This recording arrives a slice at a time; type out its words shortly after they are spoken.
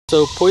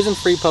So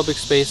poison-free public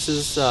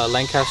spaces,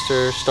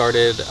 Lancaster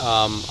started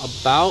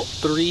about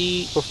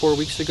 3 or 4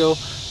 weeks ago.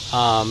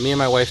 Me and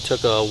my wife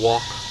took a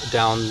walk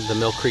down the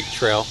Mill Creek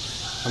Trail,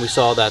 and we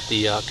saw that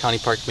the county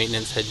park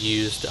maintenance had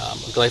used a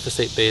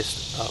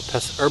glyphosate-based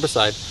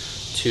herbicide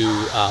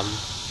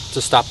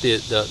to stop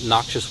the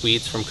noxious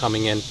weeds from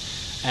coming in.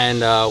 And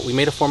we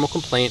made a formal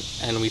complaint,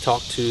 and we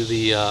talked to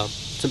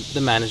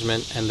the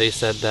management, and they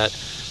said that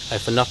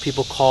if enough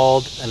people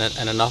called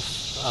and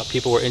enough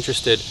people were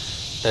interested,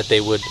 that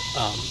they would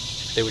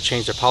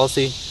change their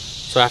policy.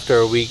 So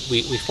after we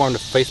formed a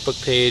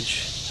Facebook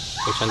page,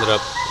 which ended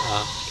up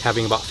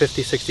having about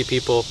 50-60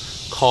 people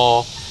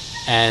call,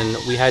 and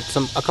we had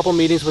a couple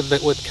meetings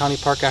with County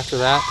Park after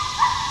that,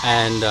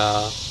 and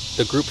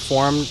the group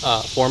formed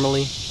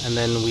formally, and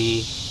then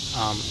we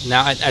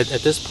now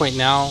at this point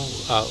now,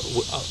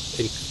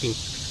 in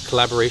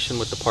collaboration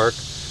with the park,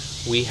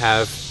 we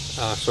have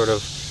sort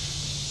of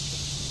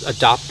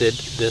adopted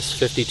this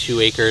 52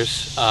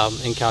 acres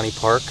in County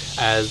Park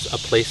as a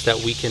place that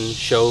we can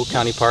show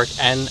County Park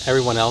and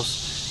everyone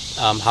else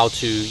how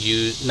to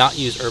not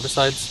use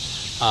herbicides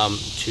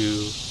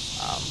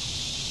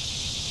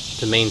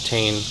to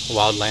maintain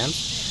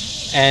wildlands.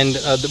 And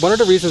one of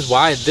the reasons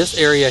why this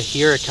area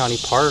here at County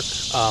Park,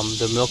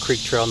 the Mill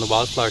Creek Trail and the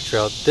Wildflower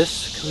Trail,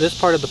 this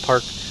part of the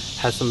park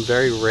has some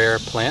very rare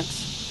plants.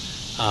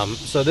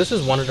 So this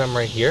is one of them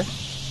right here.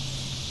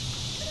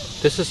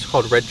 This is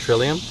called red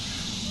trillium.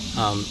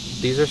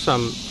 These are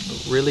some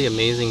really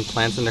amazing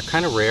plants, and they're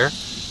kind of rare.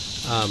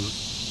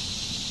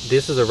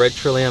 This is a red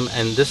trillium,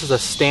 and this is a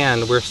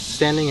stand. We're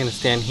standing in a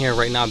stand here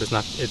right now. This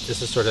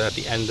is sort of at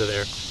the end of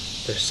their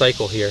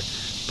cycle here,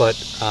 but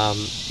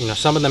you know,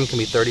 some of them can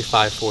be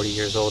 35-40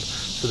 years old,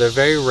 so they're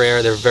very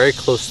rare. They're very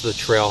close to the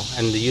trail,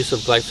 and the use of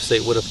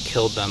glyphosate would have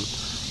killed them,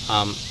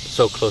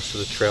 so close to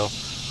the trail.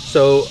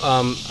 So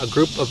a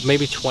group of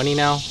maybe 20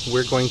 now,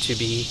 we're going to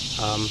be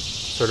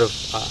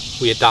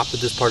we adopted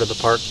this part of the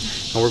park,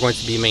 and we're going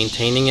to be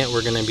maintaining it.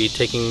 We're going to be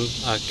taking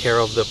care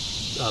of the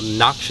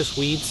noxious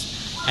weeds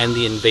and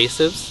the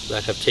invasives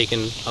that have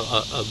taken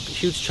a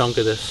huge chunk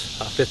of this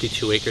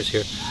 52 acres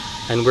here.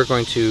 And we're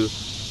going to,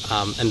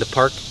 and the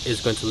park is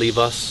going to leave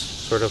us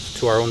sort of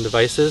to our own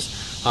devices.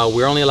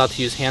 We're only allowed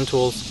to use hand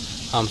tools,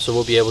 so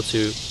we'll be able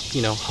to,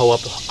 you know, hoe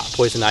up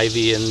poison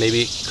ivy and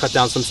maybe cut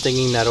down some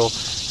stinging nettle,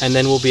 and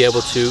then we'll be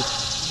able to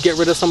get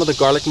rid of some of the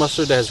garlic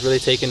mustard that has really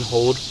taken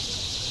hold,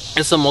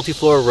 and some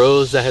multiflora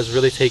rose that has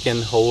really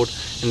taken hold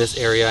in this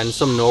area, and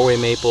some Norway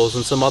maples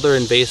and some other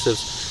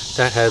invasives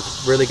that have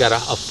really got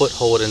a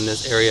foothold in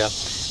this area.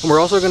 And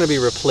we're also going to be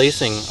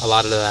replacing a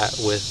lot of that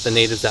with the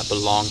natives that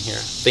belong here.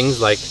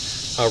 Things like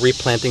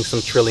replanting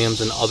some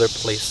trilliums in other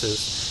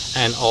places,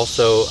 and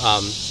also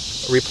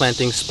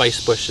replanting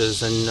spice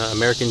bushes and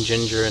American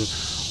ginger and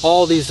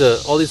all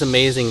these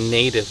amazing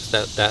natives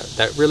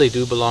that really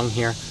do belong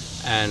here,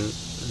 and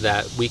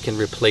that we can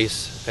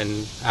replace,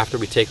 and after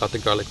we take out the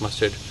garlic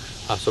mustard,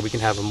 so we can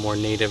have a more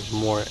native,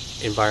 more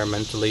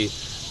environmentally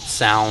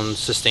sound,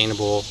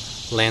 sustainable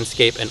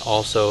landscape, and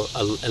also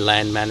a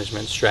land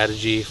management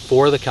strategy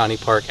for the county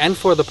park and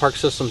for the park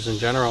systems in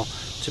general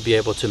to be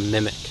able to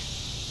mimic.